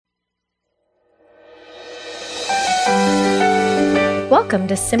Welcome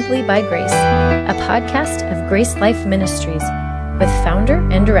to Simply by Grace, a podcast of Grace Life Ministries with founder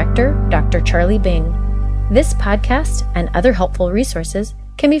and director Dr. Charlie Bing. This podcast and other helpful resources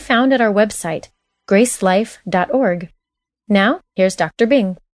can be found at our website, gracelife.org. Now, here's Dr.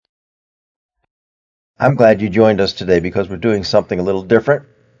 Bing. I'm glad you joined us today because we're doing something a little different.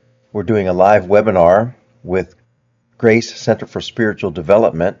 We're doing a live webinar with Grace Center for Spiritual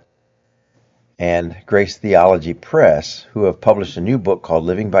Development and Grace Theology Press, who have published a new book called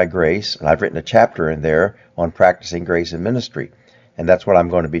Living by Grace, and I've written a chapter in there on practicing grace in ministry. And that's what I'm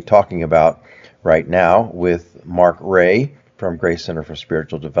going to be talking about right now with Mark Ray from Grace Center for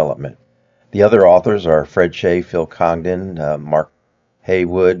Spiritual Development. The other authors are Fred Shea, Phil Congdon, Mark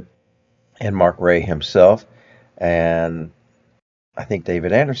Haywood, and Mark Ray himself, and I think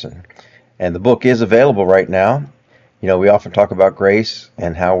David Anderson. And the book is available right now. You know, we often talk about grace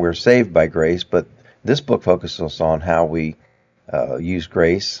and how we're saved by grace, but this book focuses on how we use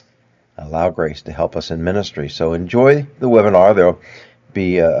grace, allow grace to help us in ministry. So enjoy the webinar. There'll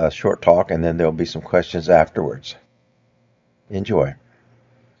be a short talk, and then there'll be some questions afterwards. Enjoy.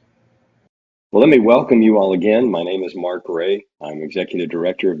 Well, let me welcome you all again. My name is Mark Ray. I'm Executive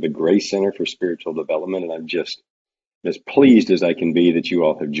Director of the Grace Center for Spiritual Development, and I'm just as pleased as I can be that you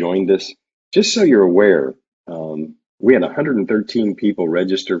all have joined us. Just so you're aware, we had 113 people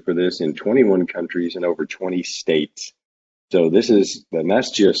register for this in 21 countries and over 20 states. So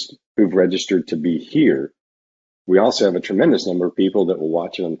that's just who've registered to be here. We also have a tremendous number of people that will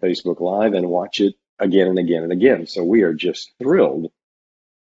watch it on Facebook Live and watch it again and again and again. So we are just thrilled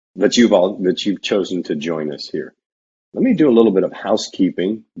that you've chosen to join us here. Let me do a little bit of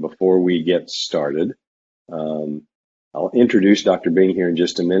housekeeping before we get started. I'll introduce Dr. Bing here in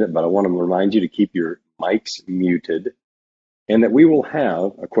just a minute, but I want to remind you to keep your mics muted and that we will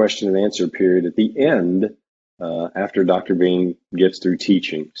have a question and answer period at the end after Dr. Bing gets through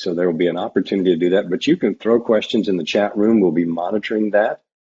teaching. So there will be an opportunity to do that, but you can throw questions in the chat room. We'll be monitoring that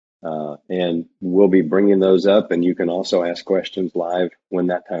and we'll be bringing those up, and you can also ask questions live when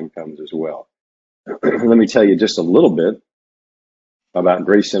that time comes as well. Let me tell you just a little bit about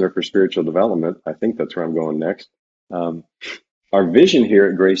Grace Center for Spiritual Development. I think that's where I'm going next. Our vision here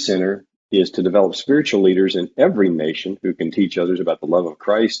at Grace Center is to develop spiritual leaders in every nation who can teach others about the love of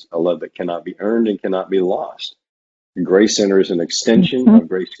Christ, a love that cannot be earned and cannot be lost. Grace Center is an extension of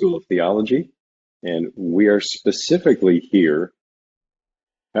Grace School of Theology, and we are specifically here.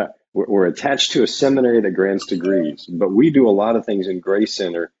 We're attached to a seminary that grants degrees, but we do a lot of things in Grace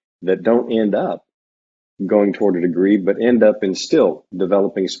Center that don't end up going toward a degree, but end up in still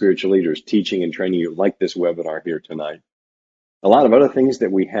developing spiritual leaders, teaching and training you like this webinar here tonight. A lot of other things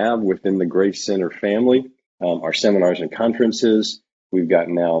that we have within the Grace Center family are seminars and conferences. We've got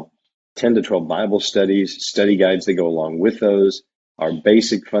now 10 to 12 Bible studies, study guides that go along with those, our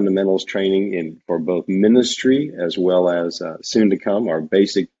basic fundamentals training for both ministry as well as soon to come, our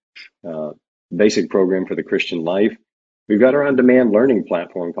basic program for the Christian life. We've got our on-demand learning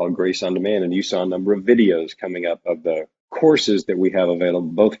platform called Grace On Demand, and you saw a number of videos coming up of the courses that we have available,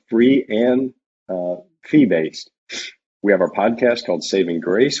 both free and fee-based. We have our podcast called Saving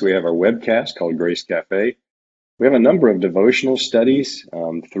Grace. We have our webcast called Grace Cafe. We have a number of devotional studies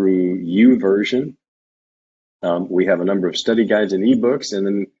through YouVersion. We have a number of study guides and ebooks, and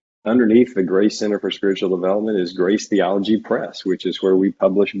then underneath the Grace Center for Spiritual Development is Grace Theology Press, which is where we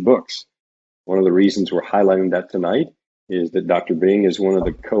publish books. One of the reasons we're highlighting that tonight is that Dr. Bing is one of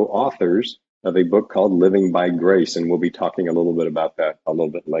the co-authors of a book called Living by Grace, and we'll be talking a little bit about that a little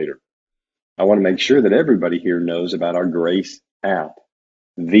bit later. I want to make sure that everybody here knows about our Grace app,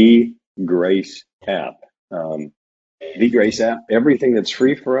 the Grace app. The Grace app, everything that's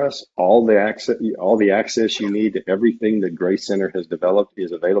free for us, all the access you need to everything that Grace Center has developed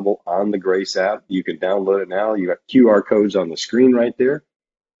is available on the Grace app. You can download it now. You got QR codes on the screen right there,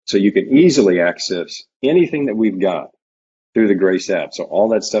 so you can easily access anything that we've got through the Grace app. So all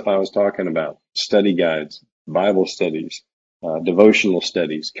that stuff I was talking about, study guides, Bible studies, devotional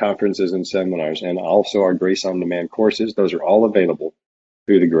studies, conferences and seminars, and also our Grace On Demand courses, those are all available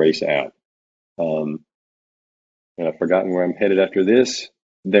through the Grace app. And I've forgotten where I'm headed after this.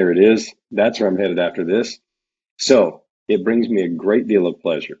 There it is. That's where I'm headed after this. So it brings me a great deal of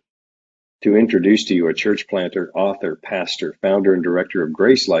pleasure to introduce to you a church planter, author, pastor, founder, and director of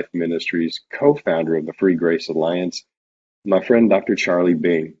Grace Life Ministries, co-founder of the Free Grace Alliance, my friend, Dr. Charlie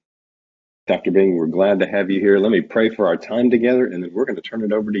Bing. Dr. Bing, we're glad to have you here. Let me pray for our time together, and then we're going to turn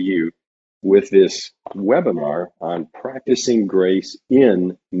it over to you with this webinar on practicing grace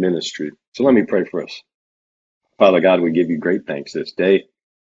in ministry. So let me pray for us. Father God, we give you great thanks this day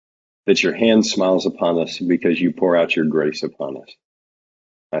that your hand smiles upon us because you pour out your grace upon us.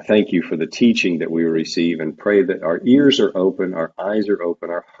 I thank you for the teaching that we receive and pray that our ears are open, our eyes are open,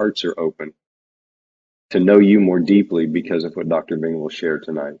 our hearts are open to know you more deeply because of what Dr. Bing will share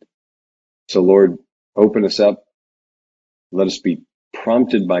tonight. So, Lord, open us up. Let us be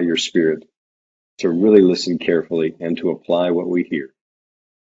prompted by your Spirit to really listen carefully and to apply what we hear.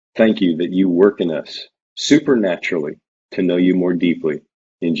 Thank you that you work in us supernaturally to know you more deeply.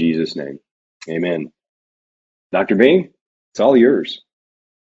 In Jesus' name, amen. Dr. Bing, it's all yours.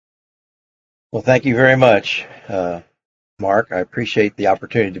 Well, thank you very much, Mark. I appreciate the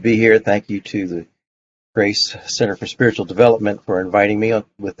opportunity to be here. Thank you to the Grace Center for Spiritual Development for inviting me on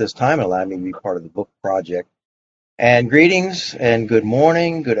with this time and allowing me to be part of the book project. And greetings and good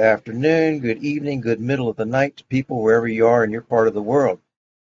morning, good afternoon, good evening, good middle of the night to people wherever you are in your part of the world.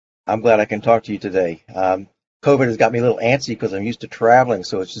 I'm glad I can talk to you today. COVID has got me a little antsy because I'm used to traveling,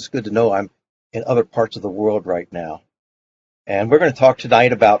 so it's just good to know I'm in other parts of the world right now. And we're going to talk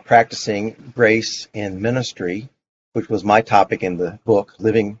tonight about practicing grace in ministry, which was my topic in the book,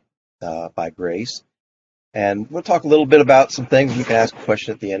 Living by Grace. And we'll talk a little bit about some things. You can ask a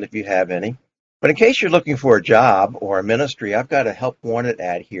question at the end if you have any. But in case you're looking for a job or a ministry, I've got a help wanted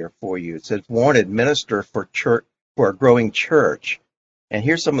ad here for you. It says wanted minister for church, for a growing church. And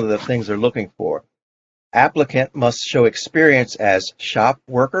here's some of the things they're looking for. Applicant must show experience as shop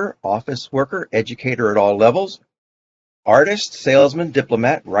worker, office worker, educator at all levels, artist, salesman,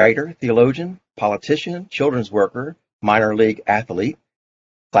 diplomat, writer, theologian, politician, children's worker, minor league athlete,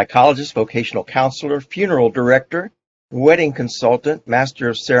 psychologist, vocational counselor, funeral director, wedding consultant, master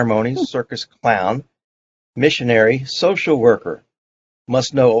of ceremonies, circus clown, missionary, social worker.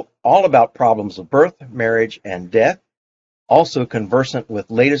 Must know all about problems of birth, marriage, and death. Also conversant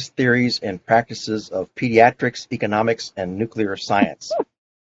with latest theories and practices of pediatrics, economics, and nuclear science.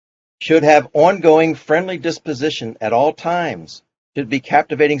 Should have ongoing friendly disposition at all times. Should be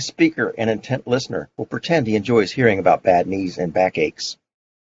captivating speaker and intent listener. Will pretend he enjoys hearing about bad knees and backaches.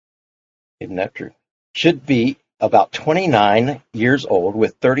 Isn't that true? Should be about 29 years old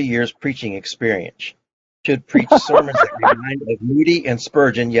with 30 years preaching experience. Should preach sermons that remind of Moody and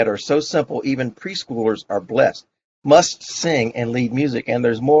Spurgeon, yet are so simple even preschoolers are blessed. Must sing and lead music, and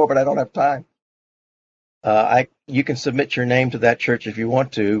there's more, but I don't have time. You can submit your name to that church if you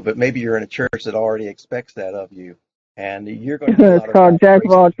want to, but maybe you're in a church that already expects that of you, and you're going to. It's called Jack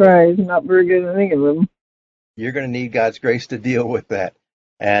of all trades. Not very good at any of them. You're going to need God's grace to deal with that,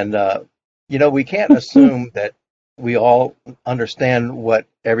 and we can't assume that we all understand what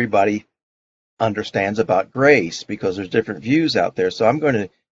everybody understands about grace because there's different views out there. So I'm going to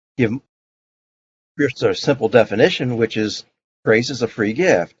give just a simple definition, which is grace is a free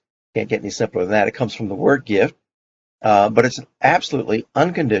gift. Can't get any simpler than that. It comes from the word gift, but it's an absolutely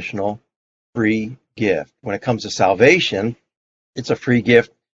unconditional free gift. When it comes to salvation, it's a free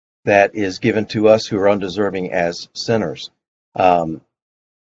gift that is given to us who are undeserving as sinners. My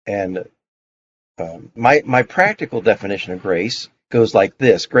practical definition of grace goes like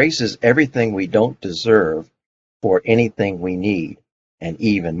this. Grace is everything we don't deserve for anything we need, and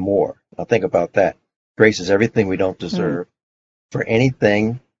even more. Now think about that. Grace is everything we don't deserve for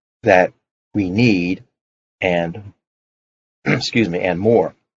anything that we need and and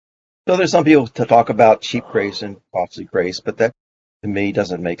more. So there's some people to talk about cheap grace and costly grace, but that to me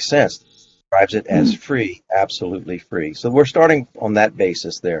doesn't make sense. It describes it as free, absolutely free. So we're starting on that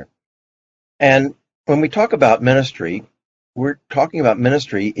basis there. And when we talk about ministry, we're talking about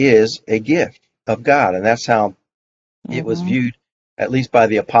ministry is a gift of God, and that's how it was viewed, at least by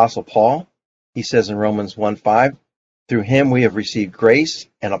the Apostle Paul. He says in Romans 1:5, through him we have received grace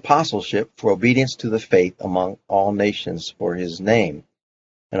and apostleship for obedience to the faith among all nations for his name.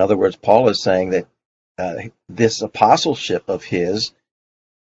 In other words, Paul is saying that this apostleship of his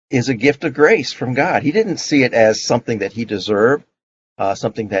is a gift of grace from God. He didn't see it as something that he deserved,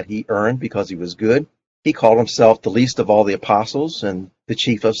 something that he earned because he was good. He called himself the least of all the apostles and the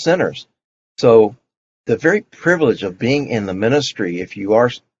chief of sinners. So the very privilege of being in the ministry, if you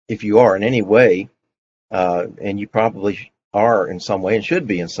are in any way, and you probably are in some way and should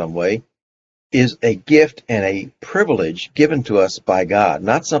be in some way, is a gift and a privilege given to us by God,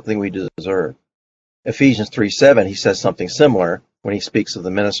 not something we deserve. Ephesians 3:7, he says something similar when he speaks of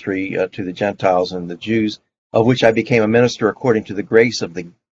the ministry to the Gentiles and the Jews, of which I became a minister according to the grace of the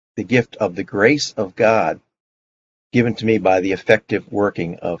gift of the grace of God given to me by the effective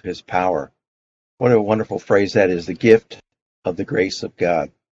working of his power. What a wonderful phrase that is, the gift of the grace of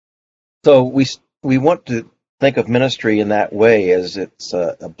God. So we want to think of ministry in that way, as it's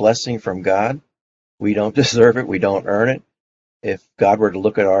a blessing from God. We don't deserve it. We don't earn it. If God were to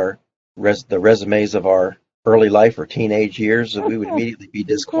look at the resumes of our early life or teenage years, we would immediately be Mhm.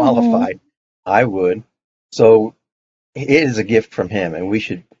 disqualified. I would. So it is a gift from him, and we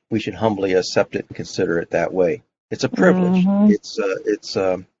should humbly accept it and consider it that way. It's a privilege. Mhm. It's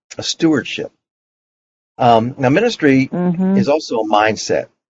a stewardship. Now, ministry Mhm. is also a mindset,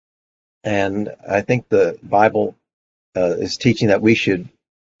 and I think the Bible is teaching that we should,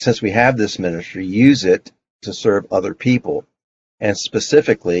 since we have this ministry, use it to serve other people. And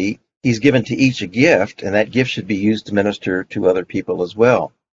specifically, He's given to each a gift, and that gift should be used to minister to other people as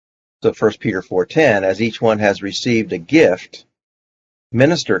well. So 1 Peter 4:10, as each one has received a gift,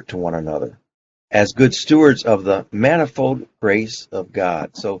 minister to one another as good stewards of the manifold grace of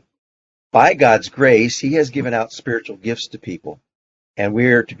God. So by God's grace, He has given out spiritual gifts to people, and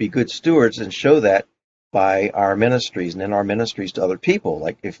we're to be good stewards and show that by our ministries and in our ministries to other people.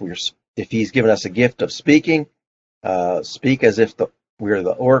 Like if He's given us a gift of speaking, speak as if we're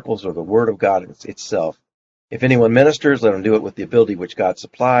the oracles or the Word of God itself. If anyone ministers, let him do it with the ability which God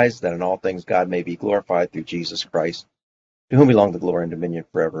supplies, that in all things God may be glorified through Jesus Christ, to whom belong the glory and dominion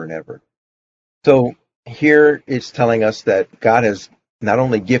forever and ever. So here it's telling us that God has not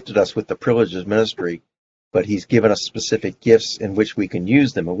only gifted us with the privilege of ministry, but He's given us specific gifts in which we can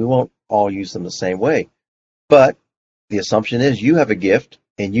use them, and we won't all use them the same way. But the assumption is you have a gift,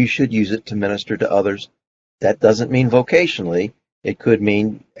 and you should use it to minister to others. That doesn't mean vocationally. It could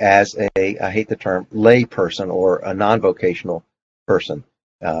mean as I hate the term, lay person or a non-vocational person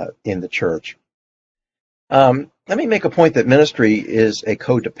in the church. Let me make a point that ministry is a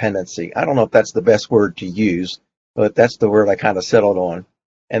codependency. I don't know if that's the best word to use, but that's the word I kind of settled on.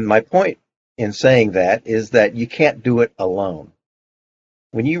 And my point in saying that is that you can't do it alone.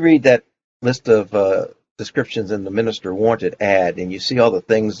 When you read that list of descriptions in the minister wanted ad, and you see all the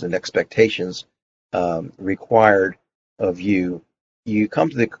things and expectations required of you, you come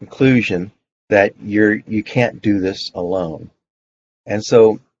to the conclusion that you can't do this alone. And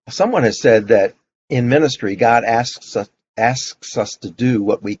so someone has said that in ministry, God asks us to do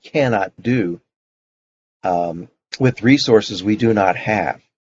what we cannot do with resources we do not have.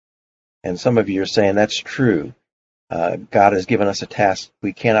 And some of you are saying that's true. God has given us a task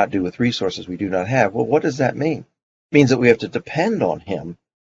we cannot do with resources we do not have. Well, what does that mean? It means that we have to depend on Him.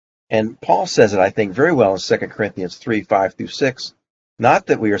 And Paul says it, I think, very well in 2 Corinthians 3:5-6. Not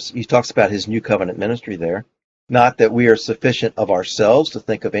that he talks about his new covenant ministry there, not that we are sufficient of ourselves to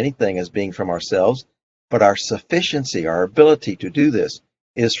think of anything as being from ourselves, but our sufficiency, our ability to do this,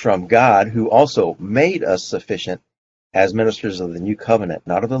 is from God, who also made us sufficient as ministers of the new covenant,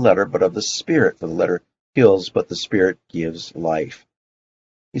 not of the letter, but of the Spirit. For the letter kills, but the Spirit gives life.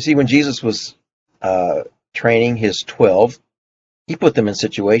 You see, when Jesus was training his 12, He put them in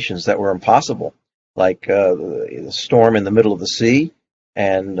situations that were impossible, like the storm in the middle of the sea,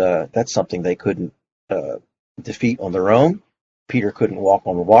 and that's something they couldn't defeat on their own. Peter couldn't walk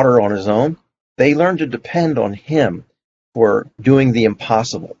on water on his own. They learned to depend on Him for doing the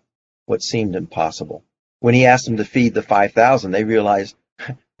impossible, what seemed impossible. When He asked them to feed the 5,000, they realized,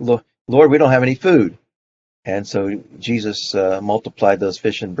 Lord, we don't have any food. And so Jesus multiplied those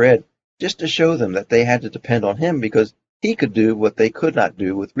fish and bread just to show them that they had to depend on Him because He could do what they could not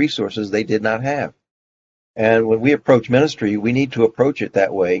do with resources they did not have. And when we approach ministry, we need to approach it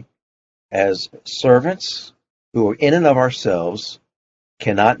that way, as servants who are in and of ourselves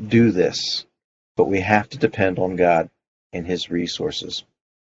cannot do this, but we have to depend on God and His resources.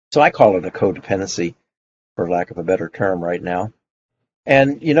 So I call it a codependency, for lack of a better term right now.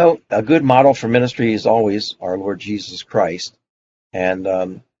 And, you know, a good model for ministry is always our Lord Jesus Christ. And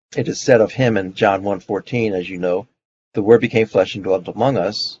it is said of Him in John 1:14, as you know, the Word became flesh and dwelt among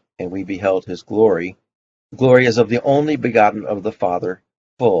us, and we beheld His glory. Glory as of the only begotten of the Father,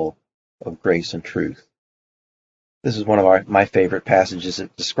 full of grace and truth. This is one of my favorite passages.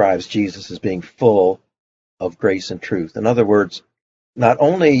 It describes Jesus as being full of grace and truth. In other words, not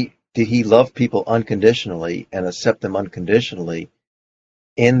only did He love people unconditionally and accept them unconditionally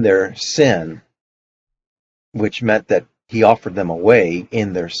in their sin, which meant that He offered them a way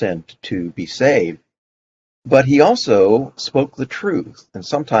in their sin to be saved, but He also spoke the truth. And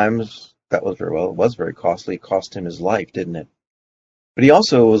sometimes that was very costly. It cost Him His life, didn't it? But He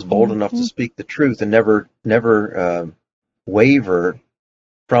also was bold enough to speak the truth and never waver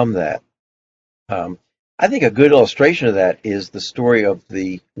from that. I think a good illustration of that is the story of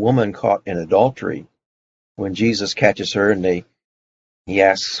the woman caught in adultery. When Jesus catches her and He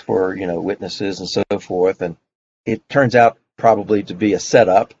asks for, witnesses and so forth, and it turns out probably to be a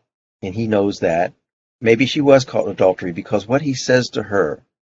setup, and He knows that. Maybe she was caught in adultery, because what He says to her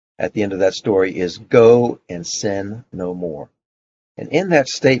at the end of that story is, "Go and sin no more." And in that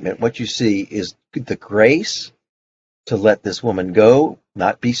statement, what you see is the grace to let this woman go,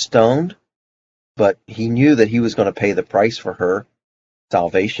 not be stoned, but he knew that he was going to pay the price for her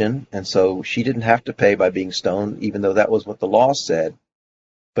salvation, and so she didn't have to pay by being stoned, even though that was what the law said.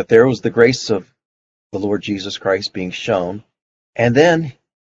 But there was the grace of the Lord Jesus Christ being shown, and then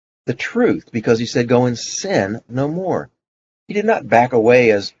the truth, because he said, go and sin no more. He did not back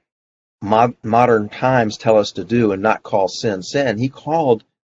away as modern times tell us to do and not call sin sin. He called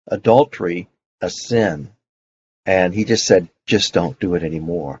adultery a sin, and he just said, just don't do it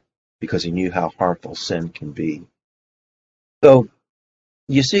anymore, because he knew how harmful sin can be. So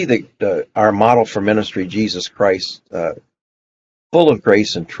you see that our model for ministry, Jesus Christ, full of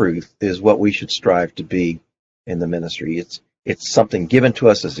grace and truth, is what we should strive to be in the ministry. It's something given to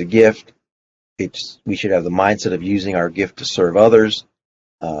us as a gift. We should have the mindset of using our gift to serve others.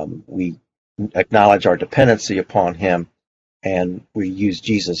 We acknowledge our dependency upon him, and we use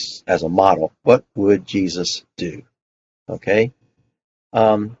Jesus as a model. What would Jesus do? Okay.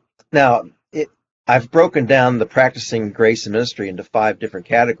 Now, I've broken down the practicing grace and ministry into 5 different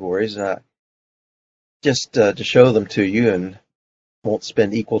categories, just to show them to you, and won't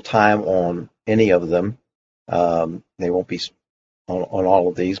spend equal time on any of them. They won't be on all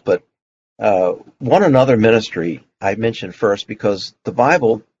of these, but one another ministry I mentioned first because the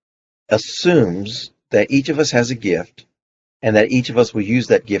Bible assumes that each of us has a gift and that each of us will use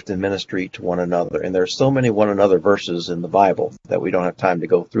that gift in ministry to one another. And there are so many one another verses in the Bible that we don't have time to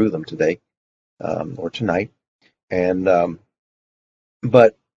go through them today or tonight. But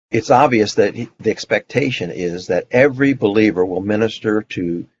it's obvious that the expectation is that every believer will minister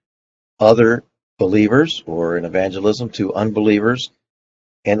to other believers, or in evangelism to unbelievers,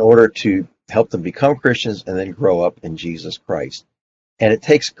 in order to help them become Christians and then grow up in Jesus Christ. And it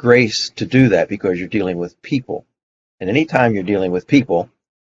takes grace to do that because you're dealing with people. And anytime you're dealing with people,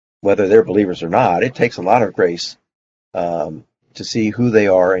 whether they're believers or not, it takes a lot of grace to see who they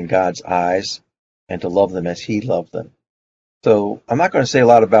are in God's eyes and to love them as he loved them. So I'm not going to say a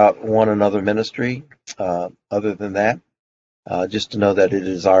lot about one another ministry other than that, just to know that it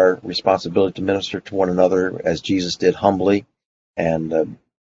is our responsibility to minister to one another as Jesus did, humbly and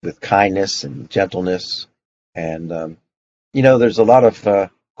with kindness and gentleness. And, there's a lot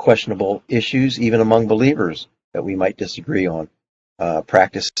of questionable issues, even among believers, that we might disagree on,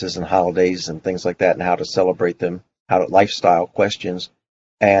 practices and holidays and things like that, and how to celebrate them, lifestyle questions.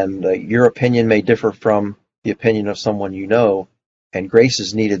 And your opinion may differ from the opinion of someone you know, and grace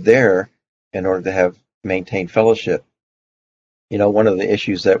is needed there in order to maintain fellowship. One of the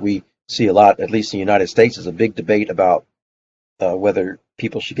issues that we see a lot, at least in the United States, is a big debate about whether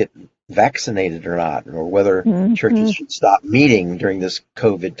people should get vaccinated or not, or whether churches should stop meeting during this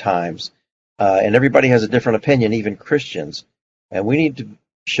COVID times. And everybody has a different opinion, even Christians. And we need to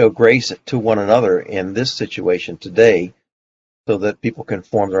show grace to one another in this situation today so that people can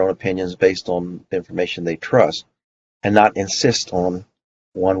form their own opinions based on the information they trust and not insist on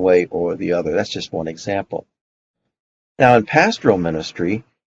one way or the other. That's just one example. Now, in pastoral ministry,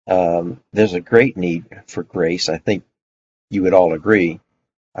 there's a great need for grace. I think you would all agree.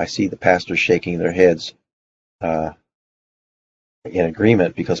 I see the pastors shaking their heads in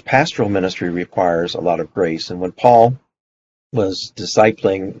agreement, because pastoral ministry requires a lot of grace. And when Paul was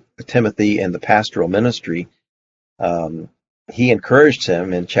discipling Timothy in the pastoral ministry, he encouraged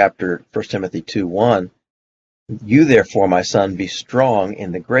him in 1 Timothy 2:1, "You therefore, my son, be strong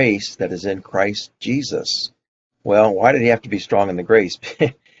in the grace that is in Christ Jesus." Well, why did he have to be strong in the grace?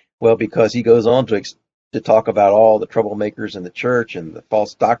 Well, because he goes on to talk about all the troublemakers in the church and the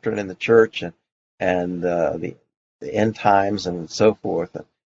false doctrine in the church and the end times and so forth. And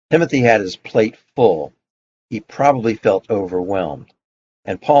Timothy had his plate full. He probably felt overwhelmed.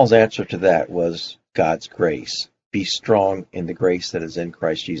 And Paul's answer to that was God's grace. Be strong in the grace that is in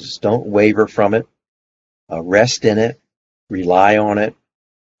Christ Jesus. Don't waver from it. Rest in it. Rely on it.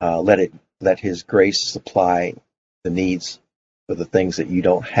 Let his grace supply the needs for the things that you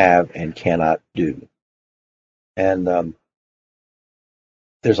don't have and cannot do. And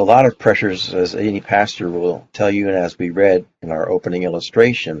there's a lot of pressures, as any pastor will tell you, and as we read in our opening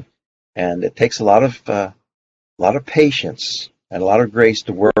illustration. And it takes a lot of patience and a lot of grace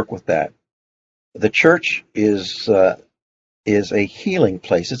to work with that. The church is a healing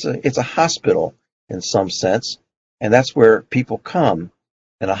place. It's a hospital in some sense, and that's where people come.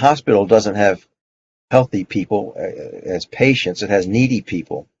 And a hospital doesn't have healthy people as patients; it has needy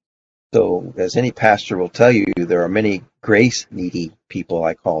people. So, as any pastor will tell you, there are many grace-needy people,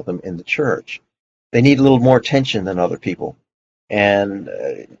 I call them, in the church. They need a little more attention than other people, and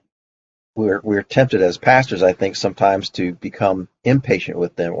we're tempted as pastors, I think, sometimes to become impatient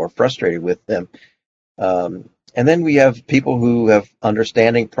with them or frustrated with them. And then we have people who have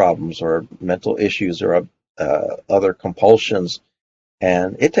understanding problems or mental issues or other compulsions,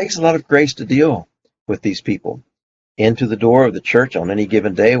 and it takes a lot of grace to deal with these people. Into the door of the church on any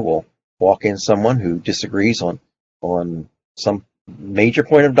given day will walk in someone who disagrees on some major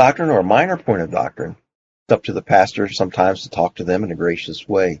point of doctrine or a minor point of doctrine. It's up to the pastor sometimes to talk to them in a gracious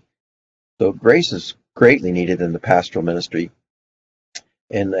way. So grace is greatly needed in the pastoral ministry,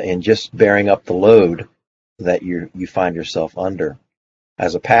 and just bearing up the load that you find yourself under.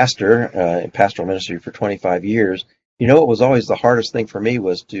 As a pastor in pastoral ministry for 25 years, what was always the hardest thing for me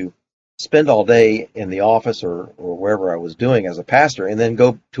was to spend all day in the office or wherever I was doing as a pastor and then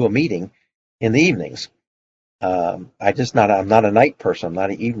go to a meeting in the evenings. I'm not a night person. I'm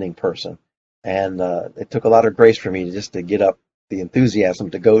not an evening person. And it took a lot of grace for me just to get up the enthusiasm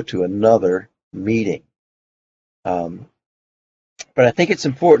to go to another meeting. But I think it's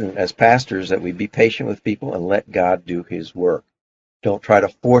important as pastors that we be patient with people and let God do his work. Don't try to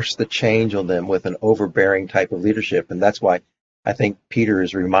force the change on them with an overbearing type of leadership. And that's why I think Peter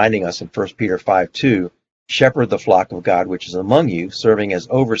is reminding us in 1 Peter 5:2, shepherd the flock of God which is among you, serving as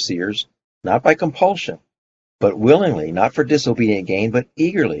overseers, not by compulsion, but willingly, not for disobedient gain, but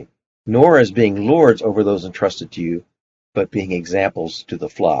eagerly, nor as being lords over those entrusted to you, but being examples to the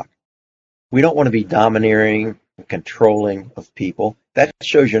flock. We don't want to be domineering and controlling of people. That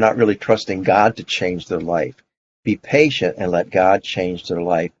shows you're not really trusting God to change their life. Be patient and let God change their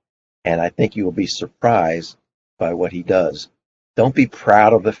life, and I think you will be surprised by what he does. Don't be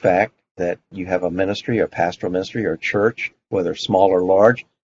proud of the fact that you have a ministry, a pastoral ministry, or a church, whether small or large.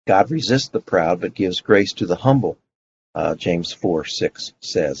 God resists the proud, but gives grace to the humble, James 4:6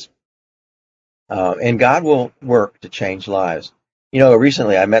 says. And God will work to change lives.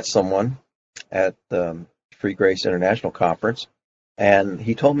 Recently I met someone at the Free Grace International Conference, and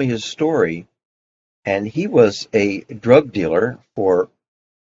he told me his story. And he was a drug dealer for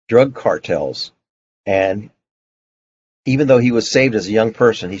drug cartels. And even though he was saved as a young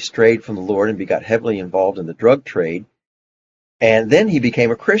person, he strayed from the Lord and got heavily involved in the drug trade. And then he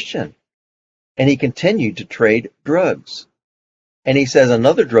became a Christian. And he continued to trade drugs. And he says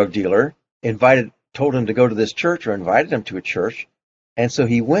another drug dealer told him to go to this church or invited him to a church. And so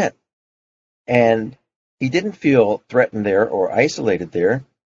he went. And he didn't feel threatened there or isolated there,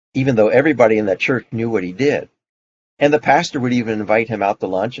 even though everybody in that church knew what he did. And the pastor would even invite him out to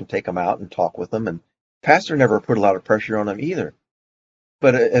lunch and take him out and talk with him. And the pastor never put a lot of pressure on him either.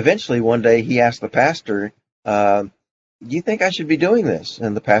 But eventually one day he asked the pastor, do you think I should be doing this?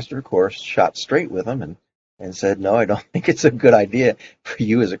 And the pastor, of course, shot straight with him and said, no, I don't think it's a good idea for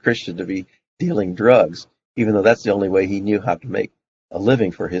you as a Christian to be dealing drugs, even though that's the only way he knew how to make a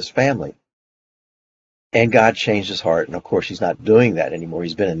living for his family. And God changed his heart, and of course he's not doing that anymore.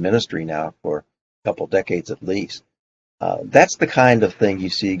 He's been in ministry now for a couple decades at least. That's the kind of thing you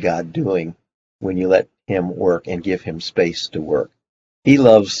see God doing when you let him work and give him space to work. He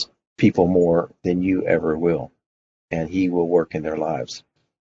loves people more than you ever will, and he will work in their lives.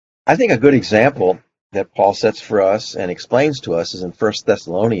 I think a good example that Paul sets for us and explains to us is in 1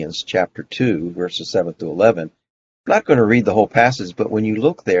 Thessalonians chapter 2, verses 7 through 11. I'm not going to read the whole passage, but when you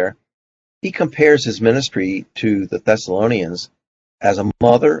look there, he compares his ministry to the Thessalonians as a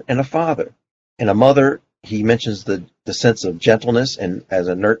mother and a father. And a mother, he mentions the sense of gentleness and as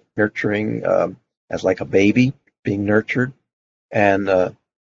a nurturing, as like a baby being nurtured. And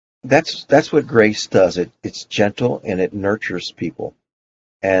that's what grace does. It's gentle and it nurtures people.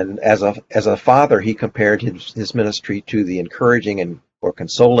 And as a father, he compared his ministry to the encouraging or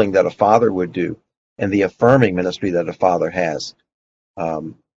consoling that a father would do, and the affirming ministry that a father has.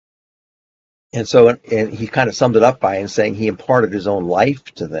 And he kind of summed it up by saying he imparted his own life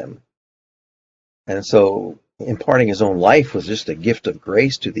to them. And so imparting his own life was just a gift of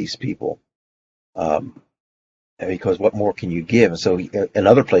grace to these people. Because what more can you give? And so in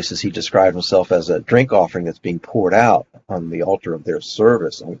other places, he described himself as a drink offering that's being poured out on the altar of their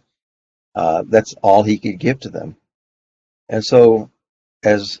service. And that's all he could give to them. And so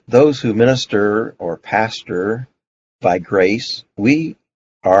as those who minister or pastor by grace, we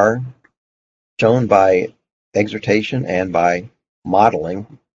are shown by exhortation and by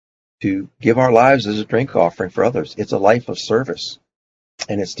modeling to give our lives as a drink offering for others. It's a life of service,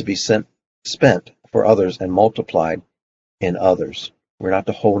 and it's to be spent for others and multiplied in others. We're not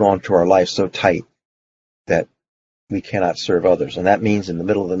to hold on to our life so tight that we cannot serve others. And that means in the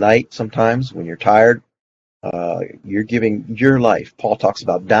middle of the night, sometimes when you're tired, you're giving your life. Paul talks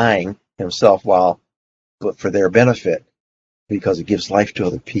about dying himself but for their benefit, because it gives life to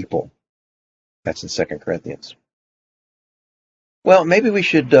other people. That's in 2 Corinthians. Well, maybe we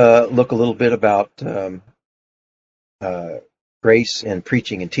should look a little bit about grace in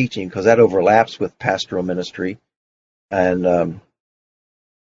preaching and teaching, because that overlaps with pastoral ministry. And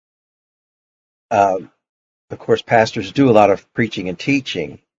of course, pastors do a lot of preaching and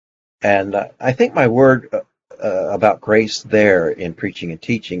teaching. And I think my word about grace there in preaching and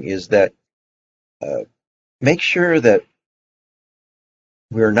teaching is that make sure that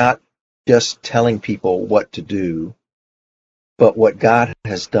we're not just telling people what to do, but what God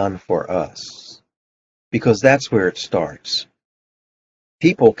has done for us, because that's where it starts.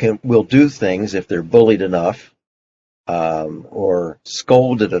 People will do things if they're bullied enough, or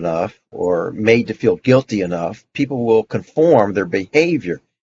scolded enough, or made to feel guilty enough. People will conform their behavior,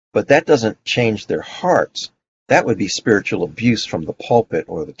 but that doesn't change their hearts. That would be spiritual abuse from the pulpit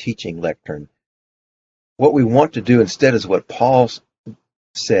or the teaching lectern. What we want to do instead is what Paul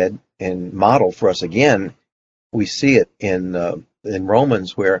said and modeled for us again. We see it in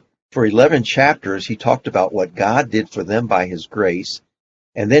Romans, where for 11 chapters he talked about what God did for them by his grace,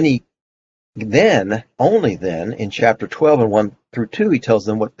 and then only then in chapter 12 and 1 through 2 he tells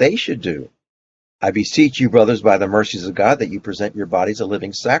them what they should do. I beseech you, brothers, by the mercies of God, that you present your bodies a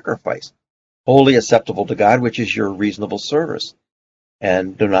living sacrifice, wholly acceptable to God, which is your reasonable service.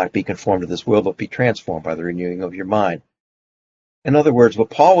 And do not be conformed to this world, but be transformed by the renewing of your mind. In other words, what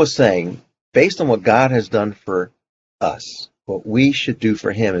Paul was saying, based on what God has done for us, what we should do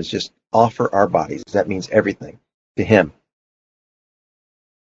for him is just offer our bodies. That means everything to him.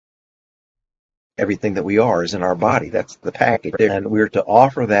 Everything that we are is in our body. That's the package. And we're to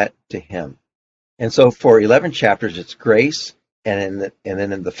offer that to him. And so for 11 chapters, it's grace. And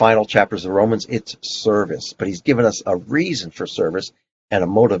then in the final chapters of Romans, it's service. But he's given us a reason for service and a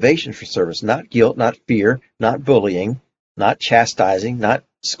motivation for service. Not guilt, not fear, not bullying, not chastising, not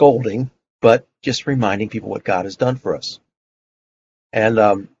scolding, but just reminding people what God has done for us. And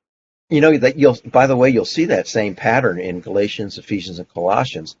that by the way, you'll see that same pattern in Galatians, Ephesians, and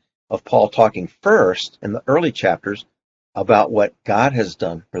Colossians, of Paul talking first in the early chapters about what God has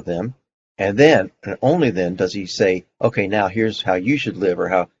done for them, and then, and only then, does he say, okay, now here's how you should live, or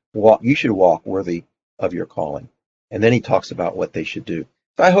how you should walk worthy of your calling. And then he talks about what they should do.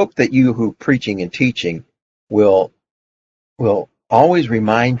 So I hope that you who preaching and teaching will always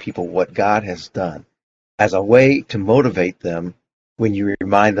remind people what God has done as a way to motivate them when you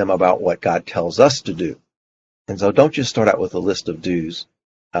remind them about what God tells us to do. And so don't just start out with a list of do's.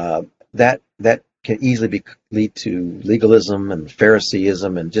 That can easily lead to legalism and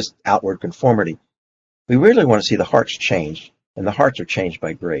Phariseeism and just outward conformity. We really want to see the hearts changed, and the hearts are changed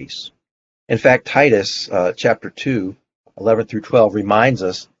by grace. In fact, Titus chapter 2, 11 through 12 reminds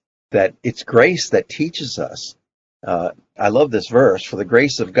us that it's grace that teaches us. I love this verse. For the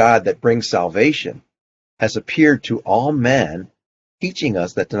grace of God that brings salvation has appeared to all men, teaching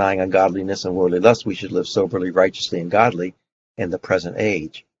us that denying ungodliness and worldly lust, we should live soberly, righteously, and godly in the present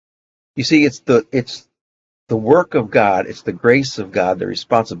age. You see, it's the work of God, it's the grace of God, the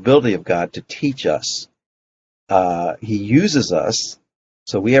responsibility of God to teach us. He uses us,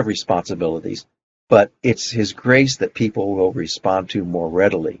 so we have responsibilities, but it's his grace that people will respond to more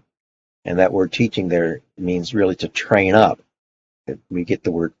readily. And that word teaching there means really to train up. We get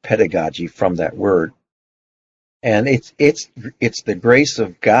the word pedagogy from that word. And it's the grace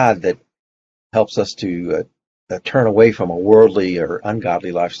of God that helps us to turn away from a worldly or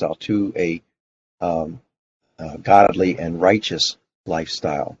ungodly lifestyle to a godly and righteous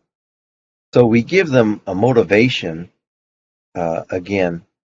lifestyle. So we give them a motivation, again,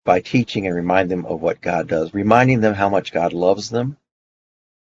 by teaching and remind them of what God does, reminding them how much God loves them.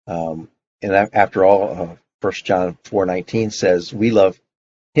 And after all, 1 John 4:19 says, we love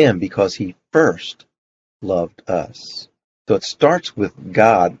him because he first loved us. So it starts with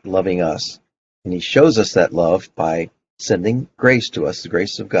God loving us, and he shows us that love by sending grace to us. The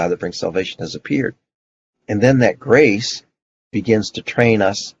grace of God that brings salvation has appeared. And then that grace begins to train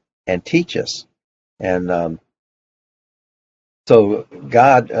us and teach us. And so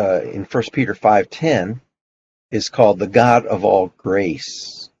God, in 1 Peter 5:10, is called the God of all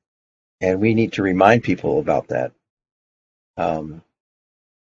grace. And we need to remind people about that.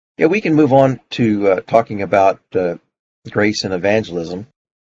 We can move on to talking about grace and evangelism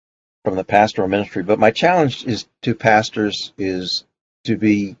from the pastoral ministry. But my challenge to pastors is to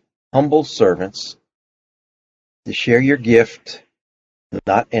be humble servants, to share your gift,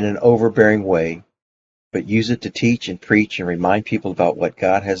 not in an overbearing way, but use it to teach and preach and remind people about what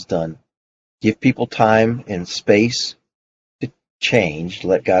God has done. Give people time and space to change.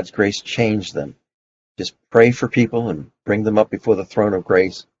 Let God's grace change them. Just pray for people and bring them up before the throne of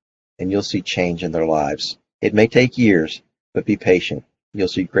grace and you'll see change in their lives. It may take years, but be patient. You'll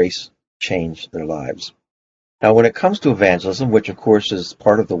see grace change their lives. Now, when it comes to evangelism, which of course is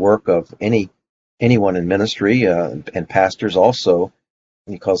part of the work of anyone in ministry, and pastors also,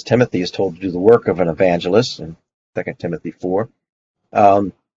 because Timothy is told to do the work of an evangelist in 2 Timothy 4,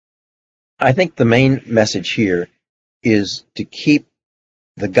 I think the main message here is to keep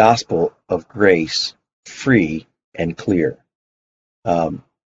the gospel of grace free and clear.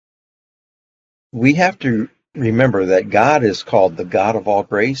 We have to remember that God is called the God of all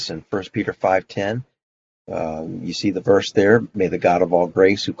grace in 1 Peter 5:10. You see the verse there, may the God of all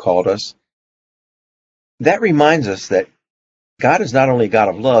grace who called us. That reminds us that God is not only a God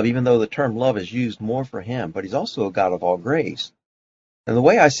of love, even though the term love is used more for him, but he's also a God of all grace. And the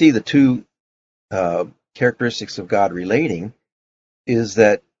way I see the two characteristics of God relating is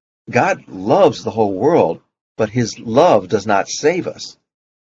that God loves the whole world, but his love does not save us.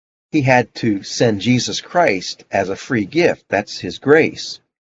 He had to send Jesus Christ as a free gift. That's his grace.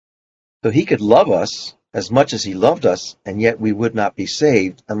 So he could love us as much as he loved us, and yet we would not be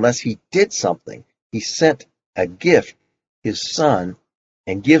saved unless he did something. He sent a gift, his Son,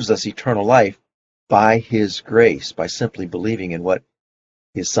 and gives us eternal life by his grace, by simply believing in what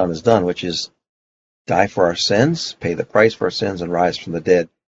his Son has done, which is die for our sins, pay the price for our sins, and rise from the dead,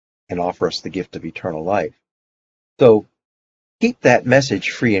 and offer us the gift of eternal life. So keep that message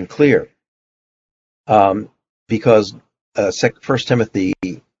free and clear, because 1 Timothy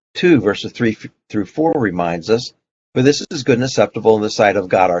 2, verses 3 through 4 reminds us, for this is good and acceptable in the sight of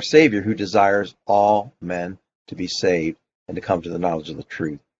God our Savior, who desires all men to be saved and to come to the knowledge of the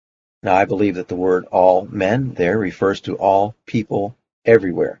truth. Now, I believe that the word all men there refers to all people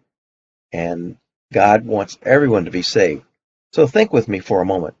everywhere. And God wants everyone to be saved. So think with me for a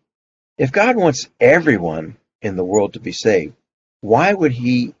moment. If God wants everyone in the world to be saved, why would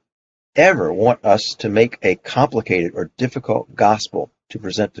he ever want us to make a complicated or difficult gospel to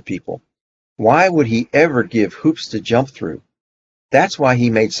present to people? Why would he ever give hoops to jump through? That's why he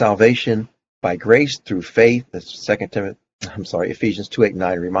made salvation by grace through faith, as Ephesians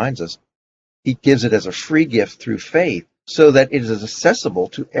 2:8-9 reminds us. He gives it as a free gift through faith so that it is accessible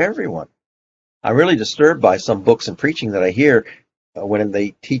to everyone. I'm really disturbed by some books and preaching that I hear when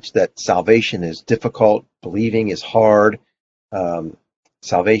they teach that salvation is difficult, believing is hard,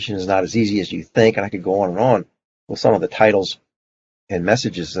 salvation is not as easy as you think, and I could go on and on with some of the titles and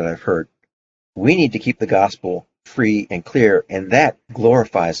messages that I've heard. We need to keep the gospel free and clear, and that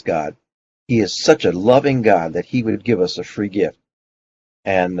glorifies God. He is such a loving God that he would give us a free gift.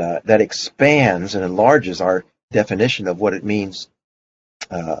 And that expands and enlarges our definition of what it means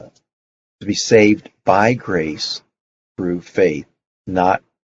to be saved by grace through faith, not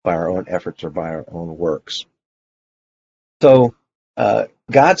by our own efforts or by our own works. So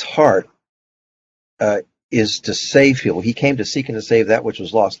God's heart is to save people. He came to seek and to save that which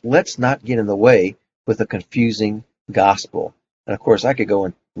was lost. Let's not get in the way with a confusing gospel. And of course, I could go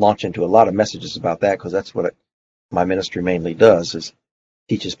and launch into a lot of messages about that, because that's what my ministry mainly does, is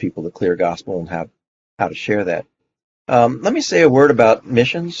teaches people the clear gospel and how to share that. Let me say a word about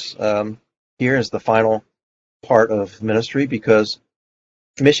missions here as the final part of ministry, because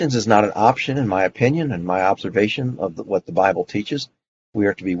missions is not an option, in my opinion and my observation of what the Bible teaches. We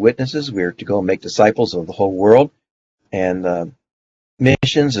are to be witnesses. We are to go and make disciples of the whole world. And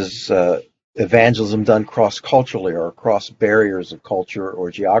missions is evangelism done cross-culturally or across barriers of culture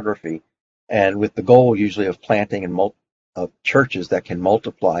or geography, and with the goal usually of planting of churches that can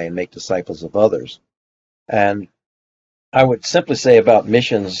multiply and make disciples of others. And I would simply say about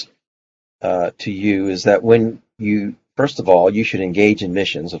missions to you is that when you, first of all, you should engage in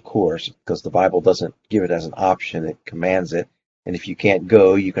missions, of course, because the Bible doesn't give it as an option, it commands it. And if you can't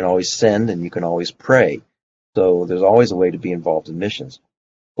go, you can always send and you can always pray. So there's always a way to be involved in missions.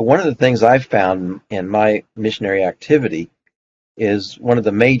 But one of the things I've found in my missionary activity is one of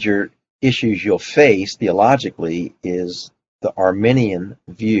the major issues you'll face theologically is the Arminian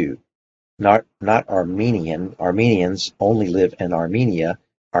view. Not Armenian. Armenians only live in Armenia.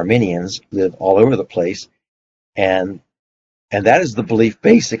 Arminians live all over the place. And that is the belief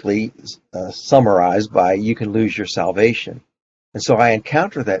basically summarized by you can lose your salvation. And so I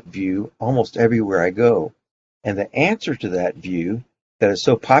encounter that view almost everywhere I go. And the answer to that view that is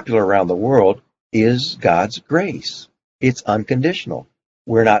so popular around the world is God's grace. It's unconditional.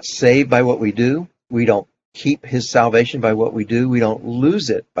 We're not saved by what we do. We don't keep his salvation by what we do. We don't lose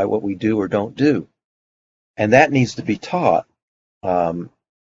it by what we do or don't do. And that needs to be taught. So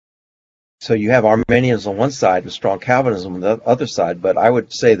you have Arminians on one side and strong Calvinism on the other side, but I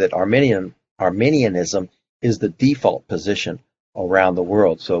would say that Arminianism is the default position around the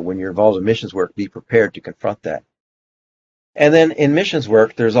world. So when you're involved in missions work, be prepared to confront that. And then in missions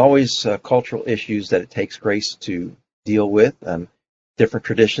work, there's always cultural issues that it takes grace to deal with, and different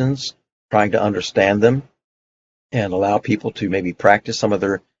traditions, trying to understand them and allow people to maybe practice some of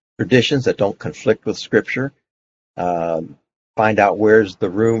their traditions that don't conflict with Scripture. Find out where's the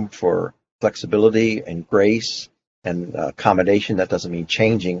room for flexibility and grace and accommodation. That doesn't mean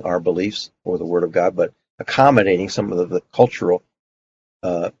changing our beliefs or the Word of God, but accommodating some of the cultural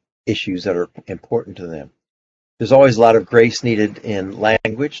issues that are important to them. There's always a lot of grace needed in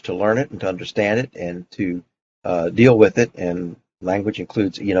language to learn it and to understand it and to deal with it. And language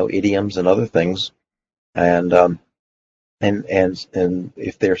includes, idioms and other things. And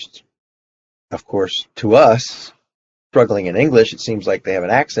if there's, of course, to us struggling in English, it seems like they have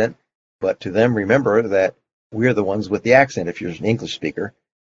an accent, but to them, remember that we're the ones with the accent if you're an English speaker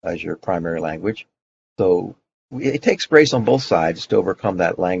as your primary language. So it takes grace on both sides to overcome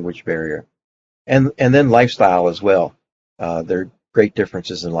that language barrier. And then lifestyle as well. There are great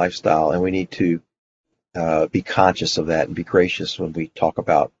differences in lifestyle, and we need to be conscious of that and be gracious when we talk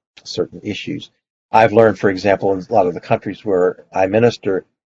about certain issues. I've learned, for example, in a lot of the countries where I minister,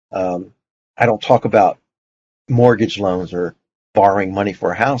 I don't talk about mortgage loans or borrowing money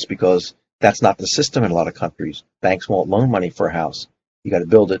for a house because that's not the system in a lot of countries. Banks won't loan money for a house. You got to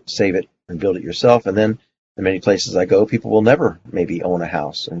build it, save it, and build it yourself. And then in many places I go, people will never maybe own a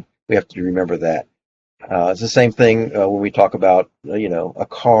house, and we have to remember that. It's the same thing when we talk about, a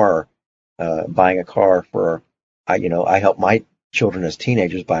car, buying a car for, I help my children as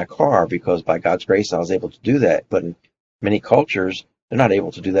teenagers buy a car because by God's grace I was able to do that. But in many cultures, they're not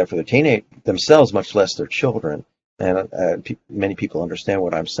able to do that for their teenage themselves, much less their children. And many people understand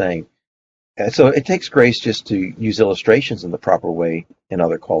what I'm saying. And so it takes grace just to use illustrations in the proper way in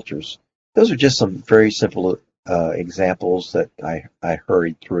other cultures. Those are just some very simple examples that I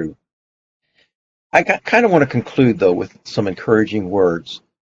hurried through. I kind of want to conclude, though, with some encouraging words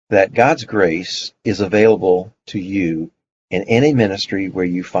that God's grace is available to you in any ministry where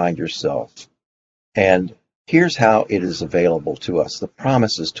you find yourself. And here's how it is available to us. The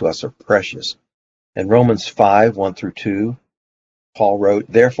promises to us are precious. In Romans 5, 1 through 2, Paul wrote,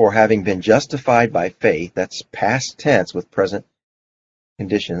 "Therefore, having been justified by faith," that's past tense with present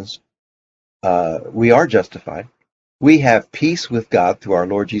conditions, we are justified. We have peace with God through our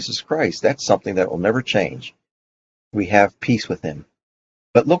Lord Jesus Christ. That's something that will never change. We have peace with him.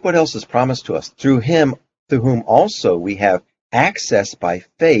 But look what else is promised to us. Through him, through whom also we have access by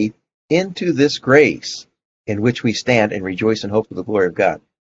faith into this grace in which we stand and rejoice in hope of the glory of God.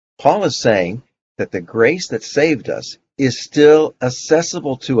 Paul is saying that the grace that saved us is still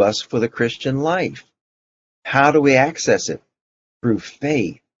accessible to us for the Christian life. How do we access it? Through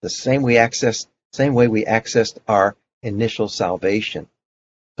faith, the same way we accessed our initial salvation.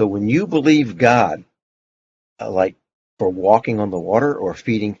 So when you believe God, like for walking on the water or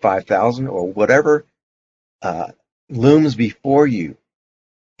feeding 5,000 or whatever looms before you,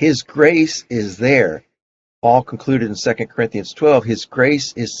 his grace is there. Paul concluded in 2 Corinthians 12, his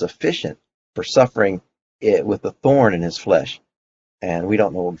grace is sufficient for suffering with a thorn in his flesh. And we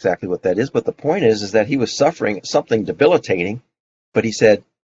don't know exactly what that is, but the point is that he was suffering something debilitating, but he said,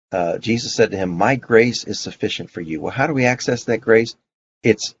 Jesus said to him, "My grace is sufficient for you." Well, how do we access that grace?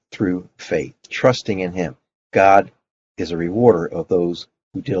 It's through faith, trusting in him. God is a rewarder of those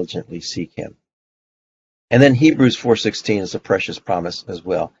who diligently seek him. And then Hebrews 4:16 is a precious promise as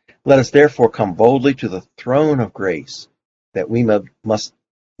well. "Let us therefore come boldly to the throne of grace, that we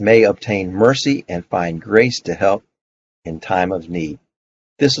may obtain mercy and find grace to help in time of need."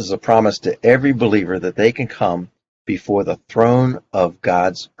 This is a promise to every believer that they can come before the throne of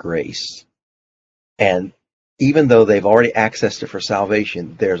God's grace. And even though they've already accessed it for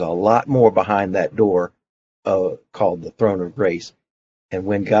salvation, there's a lot more behind that door called the throne of grace. And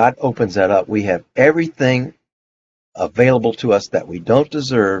when God opens that up, we have everything available to us that we don't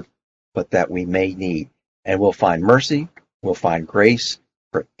deserve, but that we may need. And we'll find mercy, we'll find grace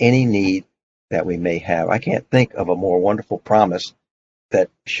for any need that we may have. I can't think of a more wonderful promise that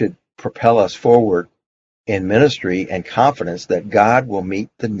should propel us forward in ministry and confidence that God will meet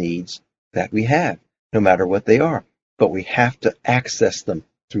the needs that we have, no matter what they are. But we have to access them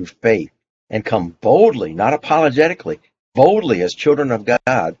through faith and come boldly, not apologetically, boldly as children of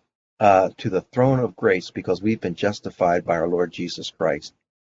God to the throne of grace because we've been justified by our Lord Jesus Christ.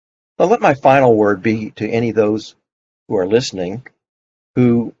 Now, let my final word be to any of those who are listening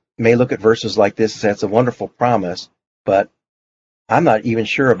who may look at verses like this and say, it's a wonderful promise, but I'm not even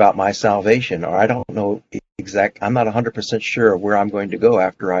sure about my salvation, or I don't know I'm not 100% sure where I'm going to go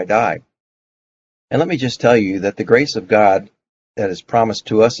after I die. And let me just tell you that the grace of God that is promised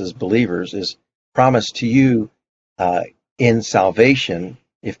to us as believers is promised to you in salvation,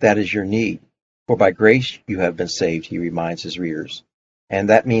 if that is your need. For by grace you have been saved, he reminds his readers. And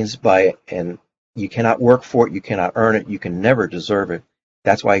that means and you cannot work for it, you cannot earn it, you can never deserve it.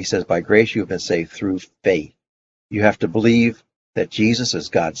 That's why he says, by grace you have been saved through faith. You have to believe that Jesus is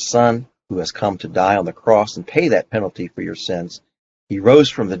God's Son, who has come to die on the cross and pay that penalty for your sins. He rose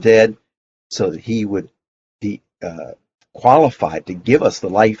from the dead so that he would be qualified to give us the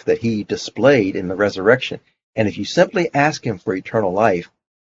life that he displayed in the resurrection. And if you simply ask him for eternal life,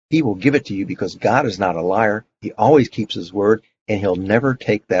 he will give it to you, because God is not a liar. He always keeps his word, and he'll never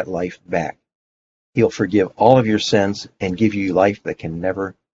take that life back. He'll forgive all of your sins and give you life that can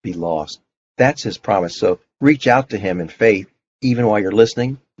never be lost. That's his promise. So reach out to him in faith, even while you're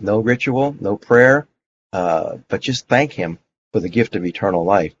listening. No ritual, no prayer, but just thank him for the gift of eternal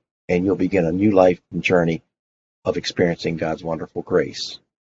life, and you'll begin a new life and journey of experiencing God's wonderful grace.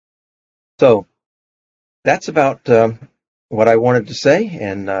 So that's about what I wanted to say,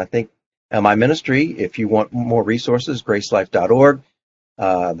 and I think my ministry, if you want more resources, gracelife.org.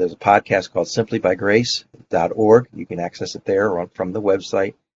 There's a podcast called simplybygrace.org. You can access it there or from the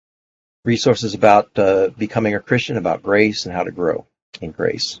website. Resources about becoming a Christian, about grace, and how to grow in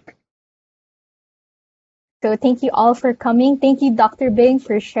grace. So thank you all for coming. Thank you, Dr. Bing,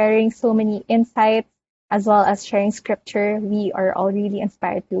 for sharing so many insights as well as sharing scripture. We are all really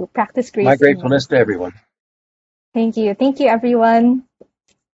inspired to practice grace. My gratefulness to everyone. Thank you. Thank you, everyone.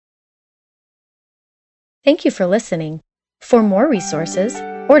 Thank you for listening. For more resources,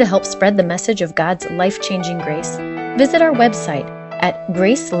 or to help spread the message of God's life-changing grace, visit our website at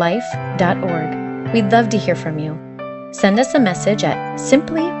gracelife.org. We'd love to hear from you. Send us a message at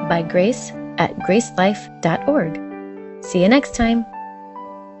simplybygrace@gracelife.org. See you next time.